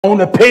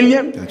own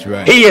opinion. That's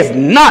right. He is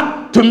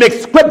not to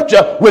mix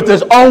scripture with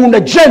his own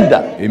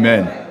agenda.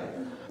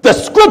 Amen. The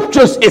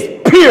scriptures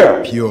is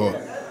pure. Pure.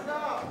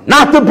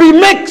 Not to be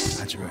mixed.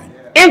 That's right.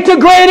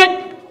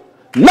 Integrated.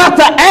 Not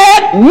to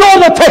add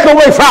nor to take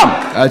away from.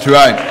 That's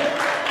right.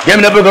 Give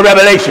me the book of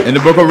Revelation. In the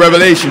book of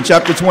Revelation,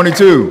 chapter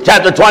 22.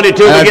 Chapter 22,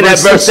 begin at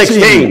verse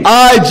 16.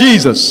 I,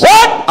 Jesus.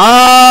 What?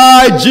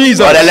 I, Jesus.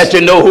 Well, that lets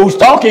you know who's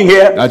talking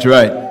here. That's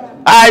right.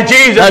 I,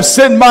 Jesus, have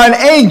sent mine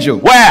angel.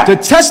 Where? To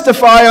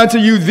testify unto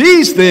you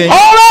these things.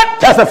 Hold it.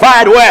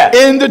 Testified where?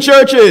 In the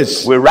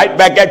churches. We're right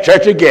back at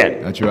church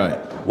again. That's right.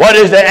 What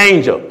is the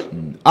angel?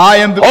 I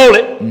am the... Hold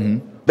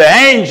it. The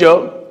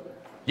angel,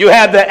 you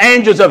have the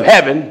angels of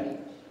heaven,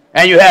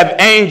 and you have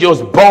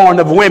angels born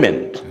of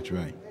women. That's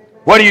right.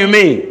 What do you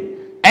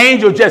mean?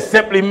 Angel just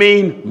simply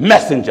mean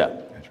messenger.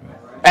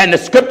 And the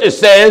scripture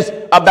says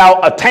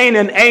about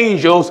attaining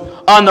angels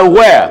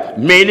unaware,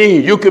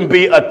 meaning you can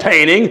be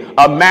attaining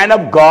a man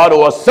of God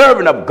or a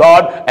servant of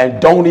God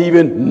and don't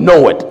even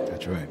know it.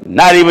 That's right.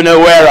 Not even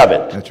aware of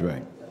it. That's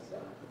right.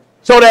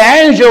 So the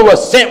angel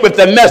was sent with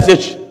the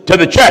message to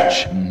the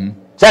church.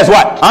 Says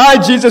what?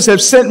 I, Jesus,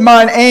 have sent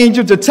mine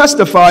angel to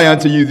testify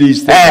unto you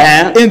these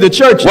things in the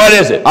church. What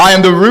is it? I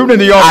am the root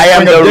and the offspring of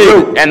David. I am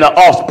the root and the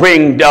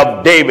offspring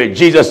of David.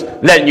 Jesus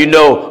letting you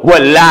know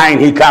what line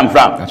he come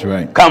from. That's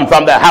right. Come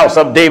from the house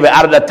of David,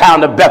 out of the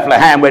town of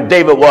Bethlehem where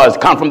David was.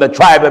 Come from the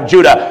tribe of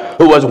Judah,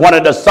 who was one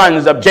of the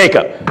sons of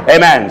Jacob.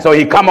 Amen. So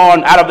he come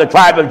on out of the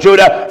tribe of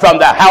Judah from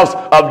the house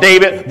of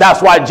David.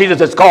 That's why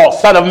Jesus is called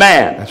Son of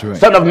Man. That's right.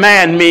 Son of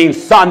Man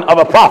means son of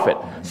a prophet.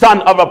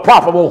 Son of a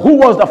prophet. Well, who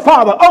was the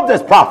father of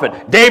this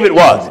prophet? David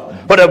was.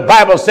 But the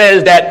Bible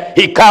says that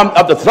he come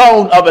of the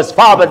throne of his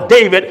father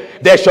David,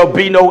 there shall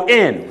be no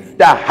end.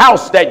 The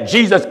house that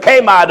Jesus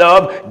came out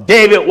of,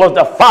 David was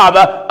the father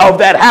of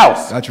that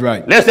house. That's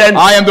right. Listen.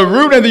 I am the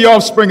root and the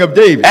offspring of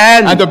David,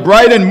 and the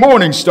bright and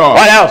morning star.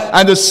 What else?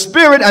 And the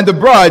Spirit and the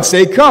bride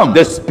say, come.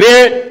 The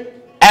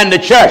Spirit and the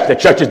church. The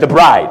church is the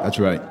bride. That's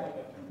right.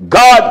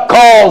 God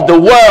calls the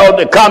world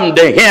to come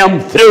to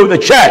him through the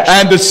church.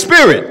 And the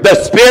Spirit. The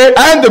Spirit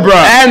and the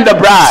bride. And the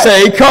bride.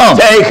 Say, come.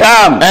 Say,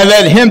 come. And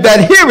let him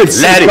that heareth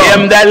say, let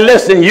come. him that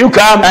listen, you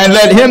come. And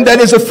let him that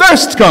is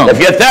athirst come.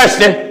 If you're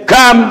thirsty,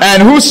 come.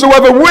 And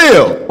whosoever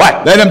will,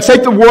 what? Let him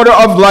take the water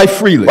of life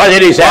freely. What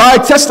did he say? I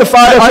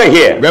testify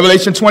here.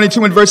 Revelation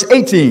 22 and verse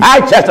 18. I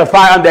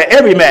testify unto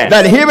every man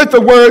that heareth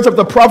the words of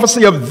the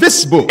prophecy of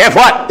this book. If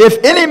what?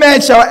 If any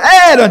man shall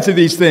add unto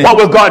these things. What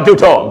will God do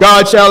to him?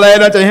 God shall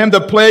add unto him the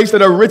plagues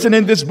that are written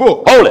in this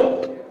book. Hold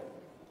it.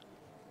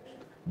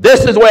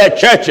 This is where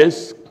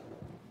churches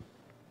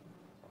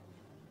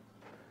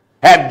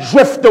have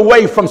drifted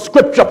away from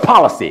scripture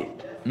policy.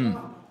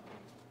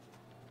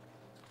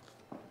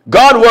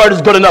 God's word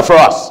is good enough for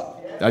us.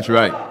 That's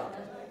right.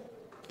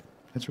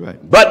 That's right.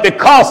 But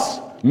because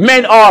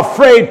men are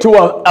afraid to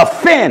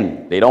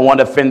offend, they don't want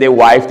to offend their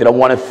wife, they don't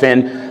want to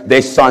offend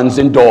their sons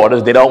and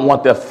daughters, they don't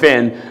want to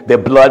offend their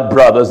blood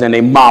brothers and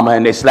their mama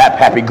and their slap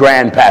happy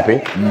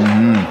grandpappy.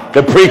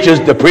 The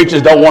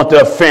preachers don't want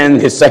to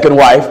offend his second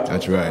wife.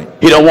 That's right.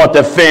 He don't want to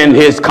offend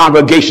his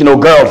congregational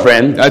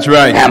girlfriend. That's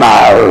right. Am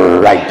I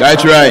right?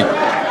 That's right.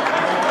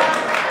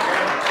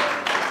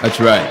 That's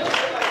right.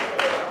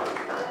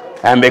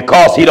 And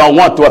because he don't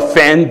want to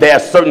offend, there are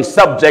certain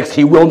subjects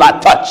he will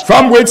not touch.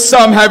 From which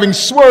some having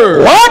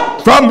swerved.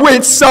 What? From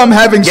which some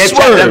having Get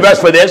swerved. chapter and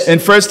verse for this. In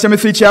 1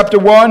 Timothy chapter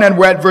 1, and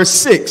we're at verse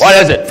 6. What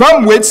is it?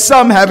 From which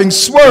some having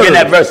swerved. Get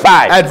at verse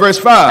 5. At verse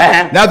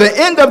 5. Now the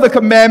end of the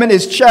commandment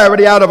is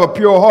charity out of a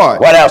pure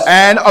heart. What else?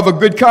 And of a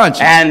good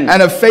conscience.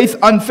 And of faith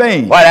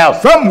unfeigned. What else?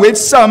 From which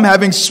some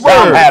having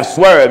swerved. Some have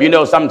swerved. You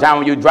know, sometimes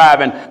when you're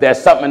driving, there's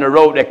something in the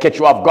road that catch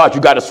you off guard. You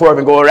got to swerve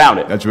and go around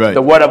it. That's right.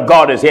 The word of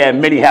God is here, and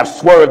many have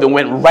swerved and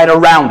went right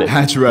around it.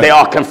 That's right. They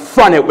are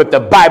confronted with the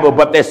Bible,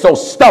 but they're so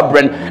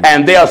stubborn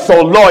and they are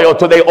so loyal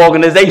to their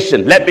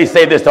organization. Let me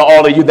say this to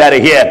all of you that are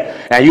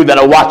here and you that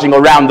are watching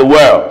around the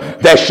world.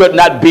 There should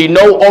not be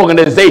no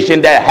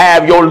organization that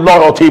have your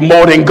loyalty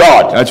more than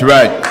God. That's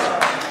right.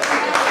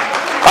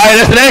 Are you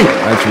listening?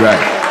 That's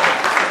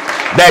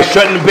right. There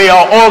shouldn't be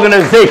an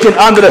organization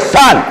under the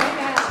sun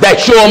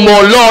that you're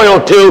more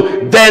loyal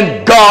to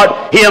than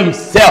God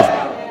himself.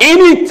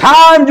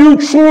 Anytime you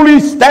truly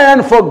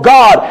stand for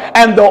God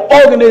and the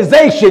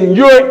organization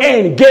you're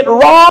in get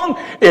wrong,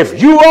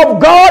 if you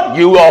of God,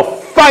 you will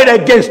fight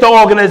against the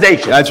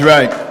organization. That's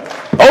right.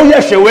 Oh,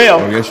 yes, you will.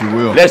 Oh, yes, you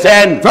will.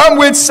 Listen. From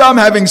which some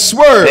having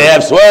swerved. They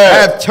have swerved.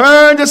 Have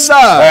turned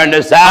aside. Turned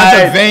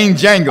aside. Unto vain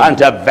jangling.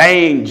 Unto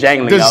vain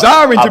jangling.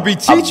 Desiring to be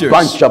teachers. A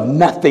bunch of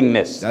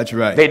nothingness. That's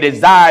right. They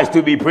desire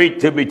to be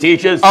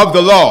teachers. Of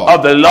the law.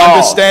 Of the law.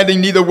 Understanding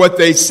neither what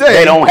they say.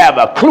 They don't have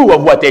a clue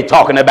of what they're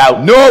talking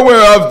about. Nor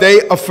whereof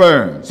they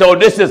affirm. So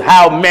this is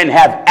how men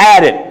have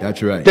added.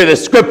 That's right. To the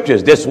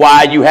scriptures. This is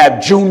why you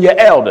have junior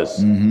elders.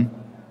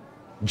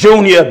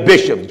 Junior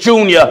bishops.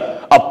 Junior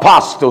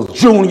apostles,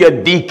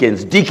 junior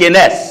deacons,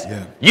 deaconess.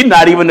 Yeah. You're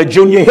not even a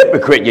junior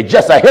hypocrite. You're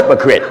just a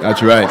hypocrite.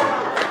 That's right.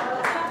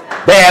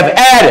 They have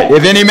added.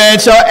 If any man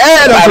shall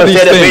add unto these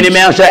If any things,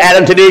 man shall add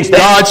unto these things,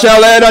 God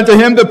shall add unto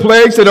him the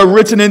plagues that are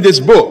written in this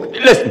book.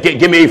 Listen,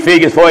 give me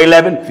Ephesians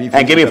 4:11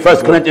 and give me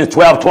 1 Corinthians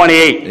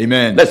 12:28.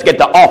 Amen. Let's get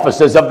the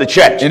officers of the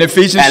church. In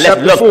Ephesians and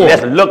chapter 4.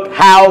 Let's look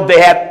how they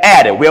have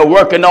added. We're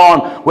working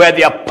on where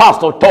the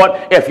apostle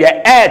taught, if you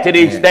add to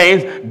these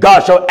things,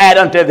 God shall add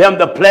unto them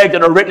the plagues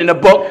that are written in the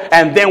book,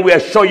 and then we'll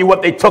show you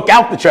what they took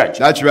out the church.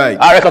 That's right.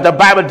 All right, because the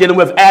Bible dealing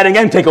with adding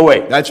and take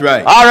away. That's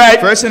right. All right.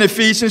 First in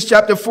Ephesians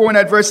chapter 4 and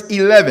at verse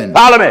 11.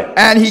 Follow me.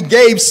 And he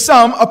gave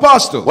some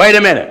apostles. Wait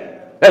a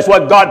minute. That's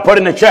what God put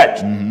in the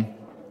church. Mm-hmm.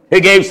 He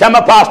gave some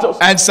apostles.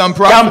 And some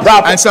prophets.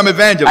 And some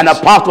evangelists. An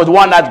apostle was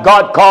one that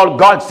God called,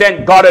 God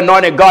sent, God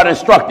anointed, God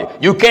instructed.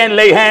 You can't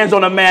lay hands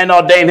on a man and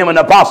ordain him an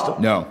apostle.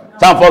 No.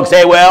 Some folks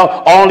say,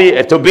 well,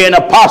 only to be an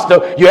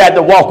apostle, you had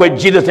to walk with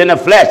Jesus in the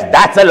flesh.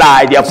 That's a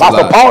lie. The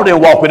apostle Paul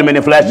didn't walk with him in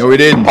the flesh. No, he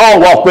didn't.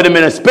 Paul walked with him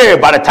in the spirit.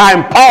 By the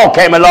time Paul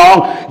came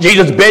along,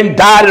 Jesus been,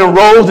 died, and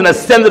rose and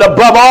ascended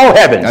above all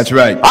heavens. That's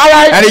right. All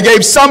right. And he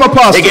gave some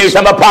apostles. He gave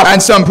some apostles.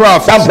 And some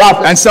prophets. Some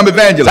prophets. And some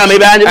evangelists. Some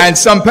evangelists. And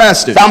some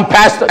pastors. Some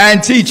pastors.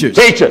 And teachers.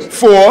 Teachers.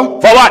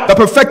 For what? The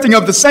perfecting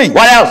of the saints.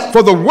 What else?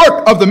 For the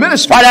work of the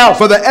ministry. What else?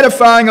 For the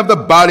edifying of the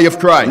body of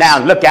Christ. Now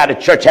look how the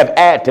church have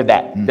added to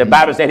that. Mm-hmm. The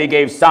Bible said he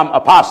gave some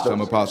apostles.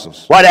 Some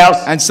apostles. What else?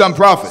 And some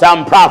prophets.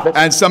 Some prophets.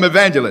 And some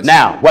evangelists.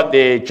 Now, what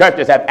the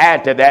churches have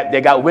added to that, they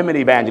got women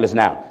evangelists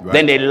now. Right.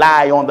 Then they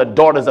lie on the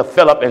daughters of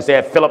Philip and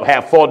said Philip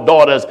had 4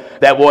 daughters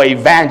that were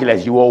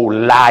evangelists. You old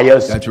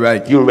liars. That's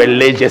right. You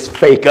religious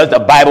fakers. The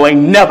Bible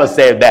ain't never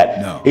said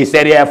that. No. He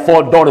said he had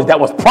 4 daughters that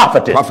was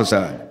prophetess.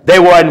 Prophesied. They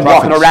weren't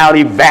walking around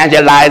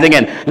evangelizing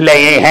and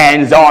laying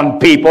hands on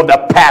people.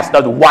 The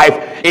pastor's wife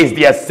is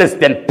the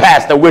assistant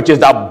pastor, which is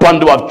a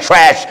bundle of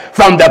trash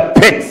from the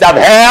pits of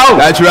hell.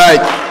 That's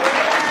right.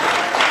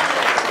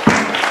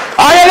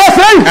 Are you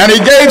listening? And he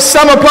gave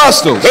some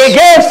apostles. He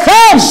gave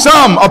some.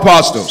 Some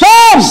apostles.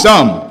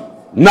 Some.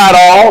 Not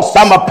all.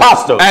 Some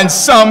apostles. And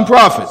some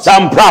prophets.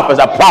 Some prophets.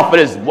 A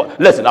prophet is,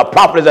 listen, a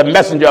prophet is a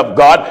messenger of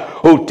God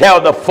who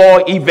tells the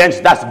 4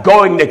 events that's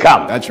going to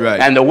come. That's right.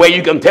 And the way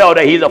you can tell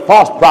that he's a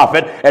false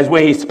prophet is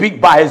when he speaks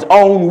by his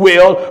own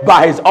will,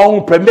 by his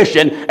own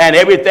permission, and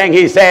everything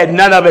he said,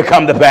 none of it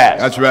come to pass.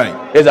 That's right.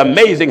 It's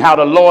amazing how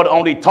the Lord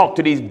only talked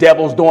to these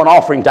devils during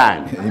offering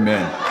time.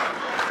 Amen.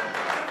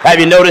 Have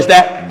you noticed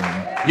that?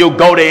 You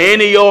go to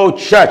any old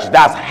church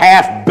that's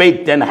half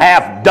baked and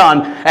half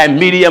done and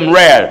medium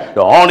rare.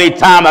 The only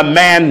time a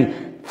man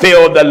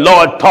feel the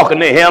Lord talking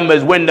to him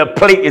is when the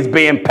plate is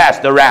being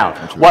passed around.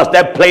 Right. Once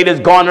that plate is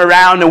gone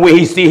around and when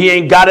he see he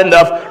ain't got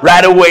enough,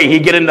 right away he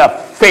get in the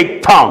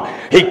fake tongue.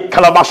 The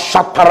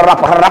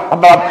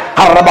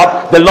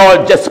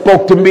Lord just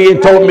spoke to me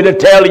and told me to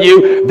tell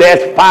you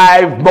there's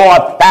 5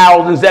 more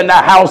thousands in the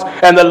house,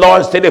 and the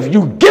Lord said if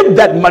you give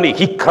that money,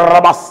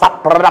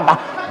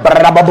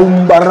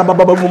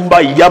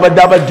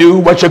 do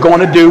what you're going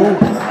to do.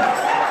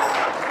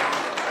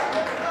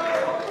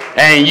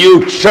 And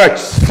you church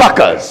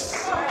suckers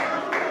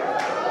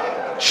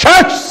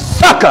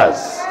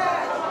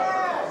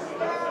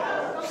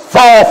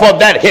fall for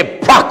that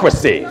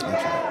hypocrisy.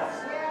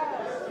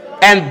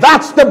 And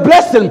that's the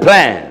blessing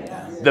plan.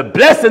 The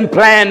blessing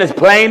plan is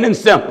plain and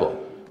simple.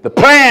 The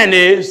plan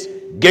is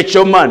get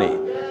your money.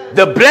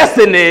 The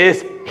blessing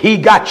is he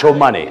got your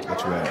money.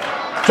 That's right.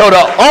 So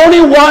the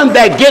only one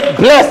that get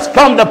blessed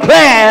from the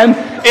plan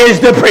is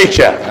the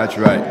preacher. That's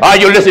right. Are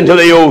you listening to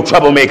the old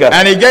troublemaker?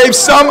 And he gave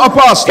some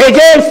apostles. He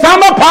gave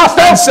some apostles.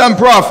 And some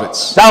prophets.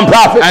 Some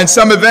prophets. And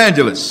some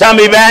evangelists. Some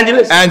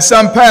evangelists. And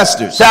some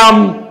pastors.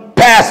 Some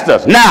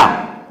pastors.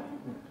 Now,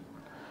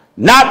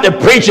 not the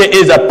preacher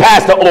is a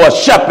pastor or a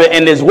shepherd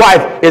and his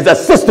wife is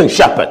assistant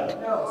shepherd.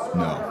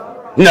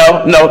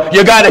 No.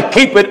 You got to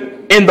keep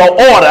it in the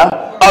order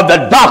of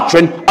the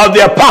doctrine of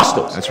the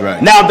apostles. That's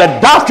right. Now, the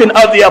doctrine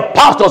of the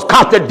apostles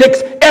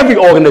contradicts every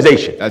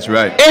organization. That's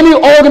right. Any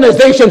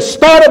organization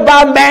started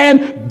by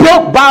man,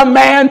 built by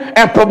man,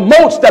 and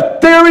promotes the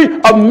theory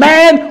of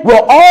man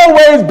will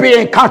always be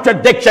in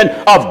contradiction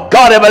of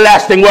God's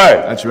everlasting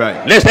word. That's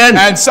right. Listen.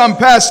 And some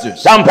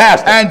pastors. Some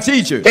pastors. And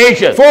teachers.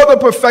 Teachers. For the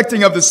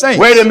perfecting of the saints.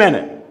 Wait a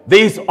minute.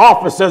 These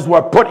officers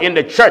were put in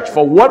the church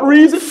for what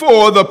reason?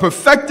 For the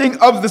perfecting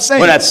of the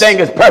saints. When a thing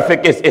is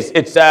perfect, it's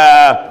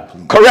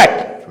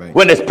correct. Right.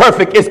 When it's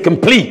perfect, it's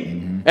complete.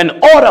 Mm-hmm. In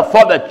order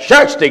for the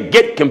church to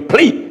get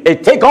complete,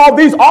 it take all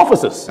these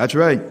officers. That's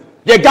right.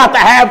 You got to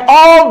have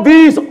all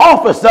these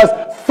officers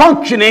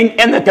functioning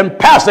in the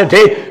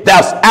capacity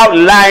that's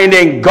outlined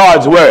in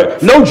God's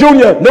word. No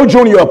junior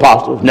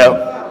apostles.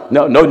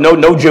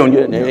 No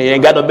junior. There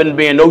ain't got to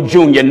be no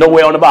junior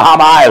nowhere on the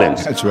Bahama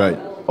Islands. That's right.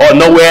 Or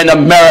nowhere in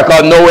America,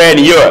 or nowhere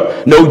in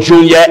Europe. No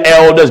junior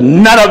elders,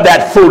 none of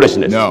that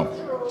foolishness. No.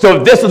 So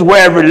this is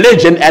where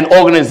religion and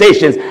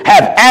organizations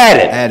have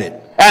added.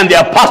 And the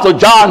Apostle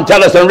John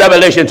tells us in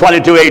Revelation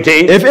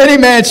 22:18. If any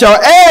man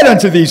shall add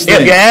unto these things.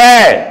 If you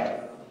add.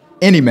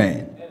 Any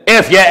man.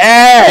 If you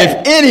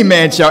add. If any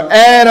man shall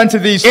add unto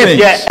these things. If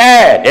you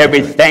add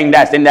everything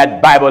that's in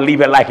that Bible, leave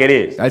it like it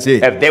is. That's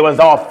it. If they was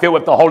all filled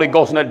with the Holy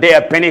Ghost on the day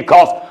of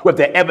Pentecost, with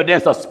the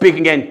evidence of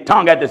speaking in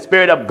tongue at the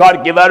Spirit of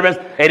God give utterance,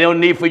 they don't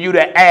need for you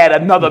to add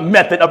another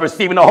method of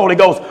receiving the Holy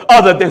Ghost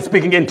other than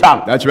speaking in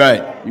tongue. That's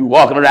right. You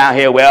walking around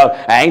here, well,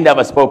 I ain't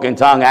never spoken in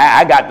tongue.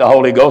 I got the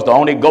Holy Ghost. The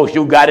only ghost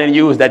you got in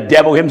you is the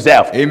devil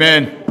himself.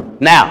 Amen.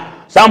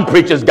 Now, some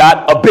preachers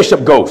got a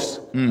bishop ghost.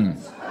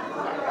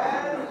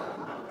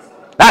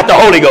 Not the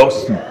Holy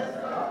Ghost.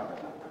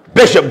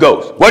 Bishop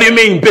ghost. What do you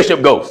mean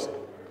bishop ghost?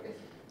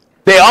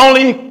 They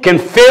only can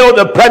feel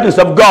the presence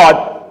of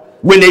God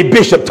when they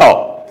bishop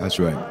talk. That's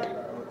right.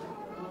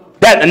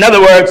 That, in other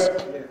words,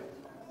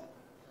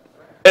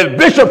 if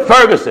Bishop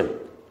Ferguson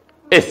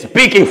is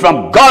speaking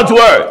from God's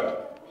word,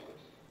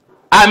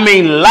 I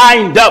mean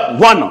lined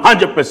up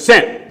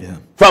 100%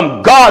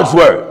 from God's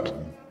word,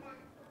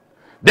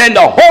 then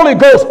the Holy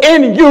Ghost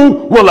in you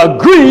will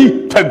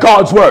agree to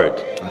God's word.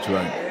 That's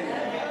right.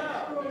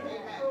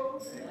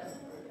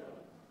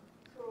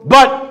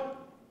 But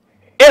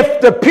if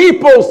the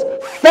people's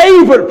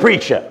favorite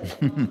preacher,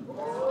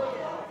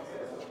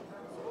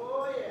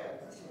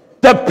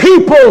 the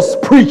people's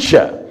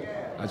preacher,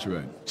 that's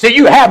right. See,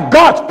 you have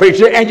God's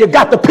preacher and you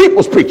got the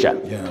people's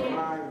preacher. Yeah.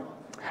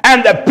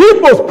 And the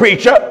people's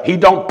preacher, he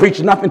don't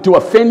preach nothing to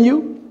offend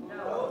you.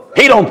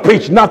 He don't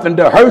preach nothing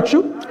to hurt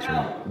you.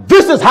 Right.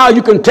 This is how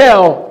you can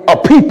tell a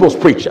people's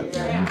preacher.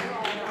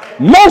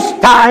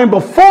 Most time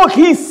before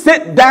he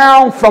sit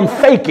down from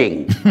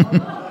faking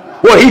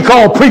what he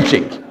called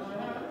preaching,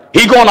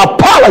 he gonna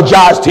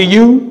apologize to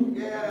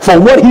you for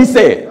what he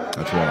said.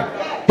 That's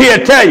right.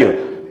 He'll tell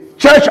you,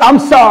 church, I'm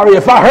sorry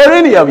if I hurt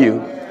any of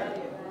you.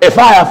 If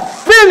I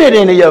offended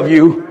any of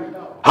you,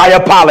 I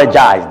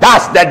apologize.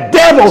 That's the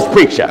devil's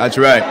preacher. That's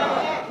right.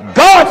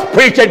 God's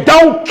preacher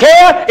don't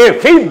care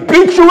if he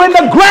beats you in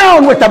the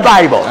ground with the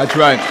Bible. That's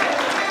right.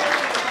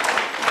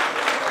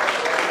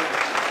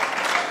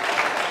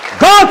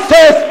 God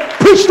says,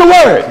 preach the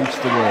word.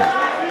 Preach the word.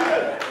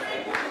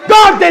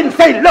 God didn't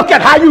say, look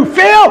at how you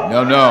feel.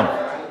 No, no.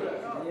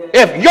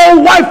 If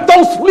your wife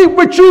don't sleep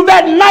with you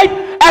that night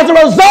as a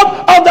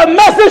result of the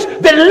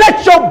message, then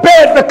let your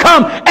bed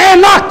become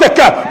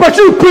Antarctica. But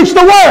you preach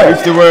the word.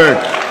 Preach the word.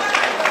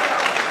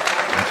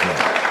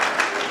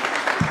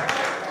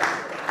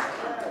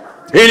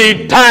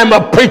 Any time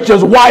a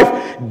preacher's wife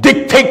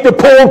dictate the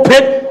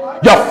pulpit,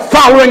 you're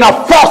following a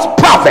false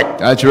prophet.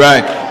 That's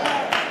right.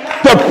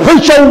 The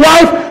preacher's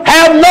wife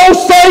have no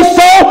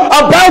say-so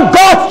about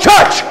God's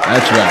church.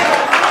 That's right.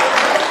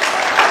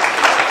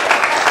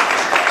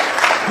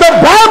 The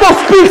Bible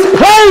speaks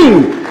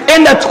plain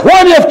in the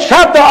 20th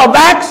chapter of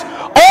Acts,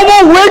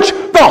 over which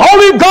the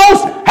Holy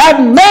Ghost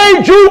had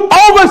made you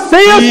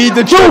overseers. Feed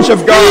the church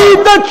of God. Feed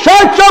the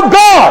church of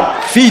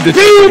God. Feed the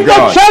Feed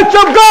the church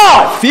of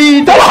God.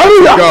 Feed the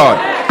church of God.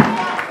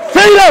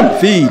 Feed them.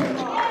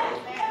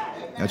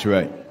 Feed. That's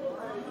right.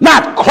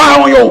 Not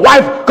cry on your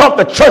wife because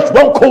the church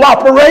won't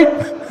cooperate.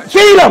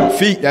 Feed them.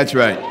 Feed. That's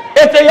right.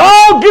 If they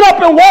all get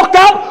up and walk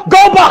out,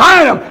 go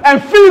behind them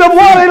and feed them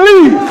while they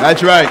leave.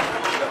 That's right.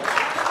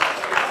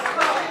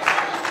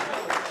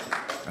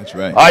 That's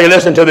right. Are you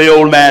listening to the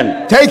old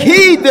man? Take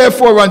heed,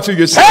 therefore, unto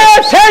yourselves. Pay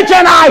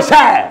attention, I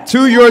say.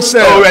 To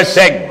yourselves. Glory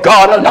to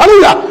God.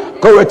 Hallelujah.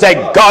 Glory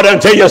to God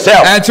unto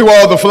yourself. And to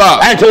all the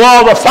flock. And to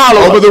all the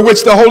followers. Over the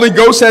which the Holy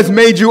Ghost hath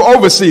made you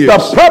overseers. The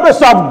purpose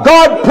of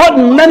God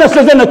putting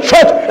ministers in the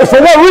church is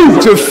for what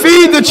reason? To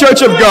feed the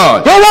church of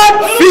God. For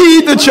what?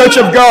 Feed the church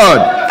of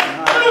God.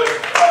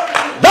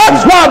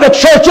 That's why the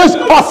churches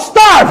are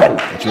starving.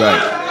 That's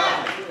right.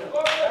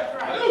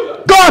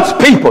 God's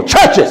people,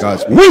 churches,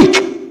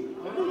 weak.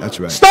 That's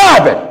right.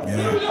 Starving.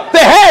 Yeah.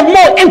 They have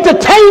more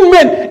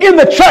entertainment in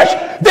the church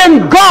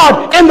than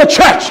God in the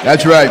church.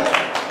 That's right.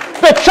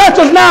 The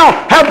churches now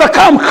have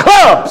become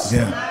clubs.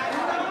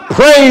 Yeah.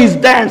 Praise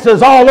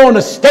dancers all on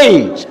the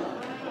stage.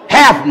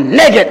 Half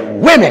naked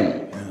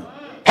women.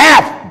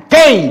 Half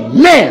gay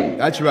men.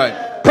 That's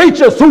right.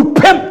 Preachers who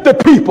pimp the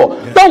people.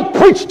 Yeah. Don't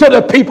preach to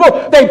the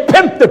people. They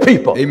pimp the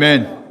people.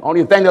 Amen.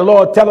 Only thing the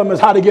Lord tell them is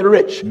how to get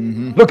rich.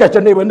 Mm-hmm. Look at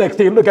your neighbor next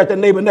to you. Look at the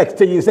neighbor next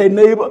to you. You say,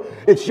 neighbor,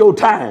 it's your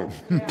time.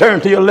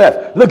 Turn to your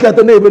left. Look at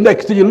the neighbor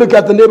next to you. Look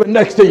at the neighbor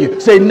next to you.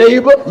 Say,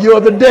 neighbor,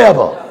 you're the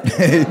devil.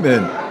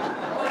 Amen.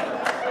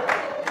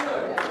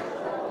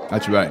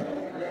 That's right.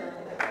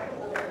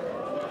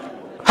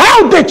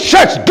 How did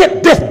church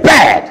get this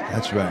bad?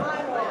 That's right.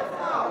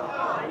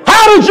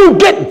 How did you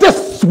get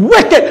this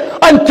wicked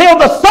until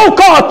the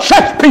so-called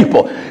church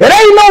people? It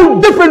ain't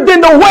no different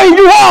than the way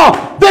you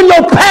are than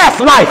your past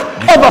life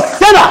of a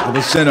sinner. Of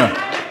a sinner.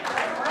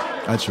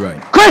 That's right.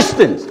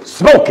 Christians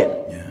smoking.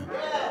 Yeah.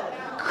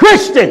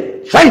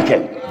 Christian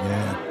drinking.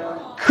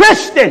 Yeah.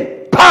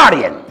 Christian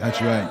partying.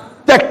 That's right.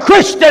 The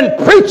Christian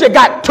preacher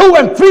got 2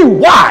 and 3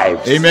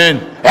 wives. Amen.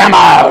 Am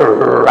I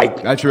right?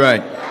 That's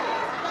right.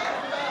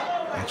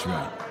 That's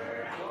right.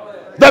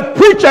 The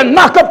preacher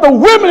knock up the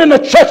women in the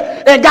church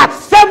and got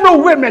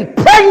several women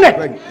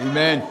pregnant.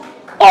 Amen.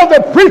 or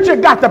the preacher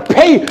got to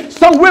pay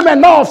some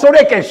women off so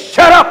they can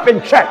shut up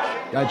in church.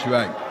 That's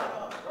right.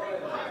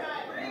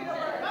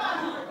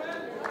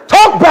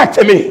 Talk back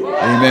to me.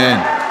 Amen.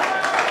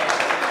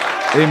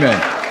 Amen.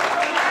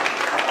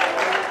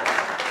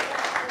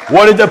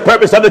 What is the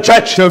purpose of the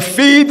church? To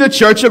feed the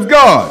church of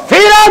God.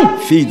 Feed them.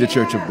 Feed the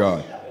church of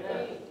God.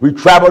 We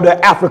traveled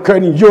to Africa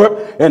and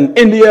Europe and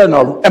India and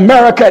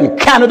America and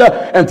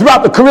Canada and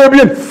throughout the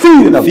Caribbean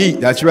feeding them. Feed.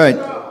 That's right.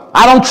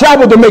 I don't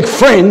travel to make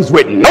friends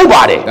with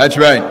nobody. That's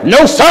right.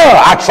 No, sir.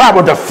 I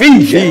travel to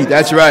feed you. Feed.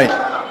 That's right.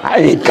 I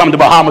ain't come to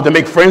Bahamas to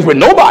make friends with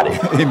nobody.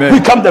 Amen. We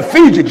come to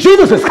feed you.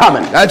 Jesus is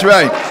coming. That's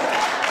right.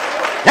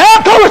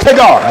 Yeah, glory to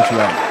God. That's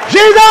right.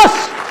 Jesus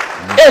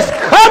is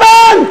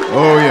coming.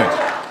 Oh, yes.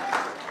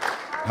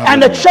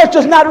 And the church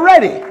is not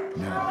ready.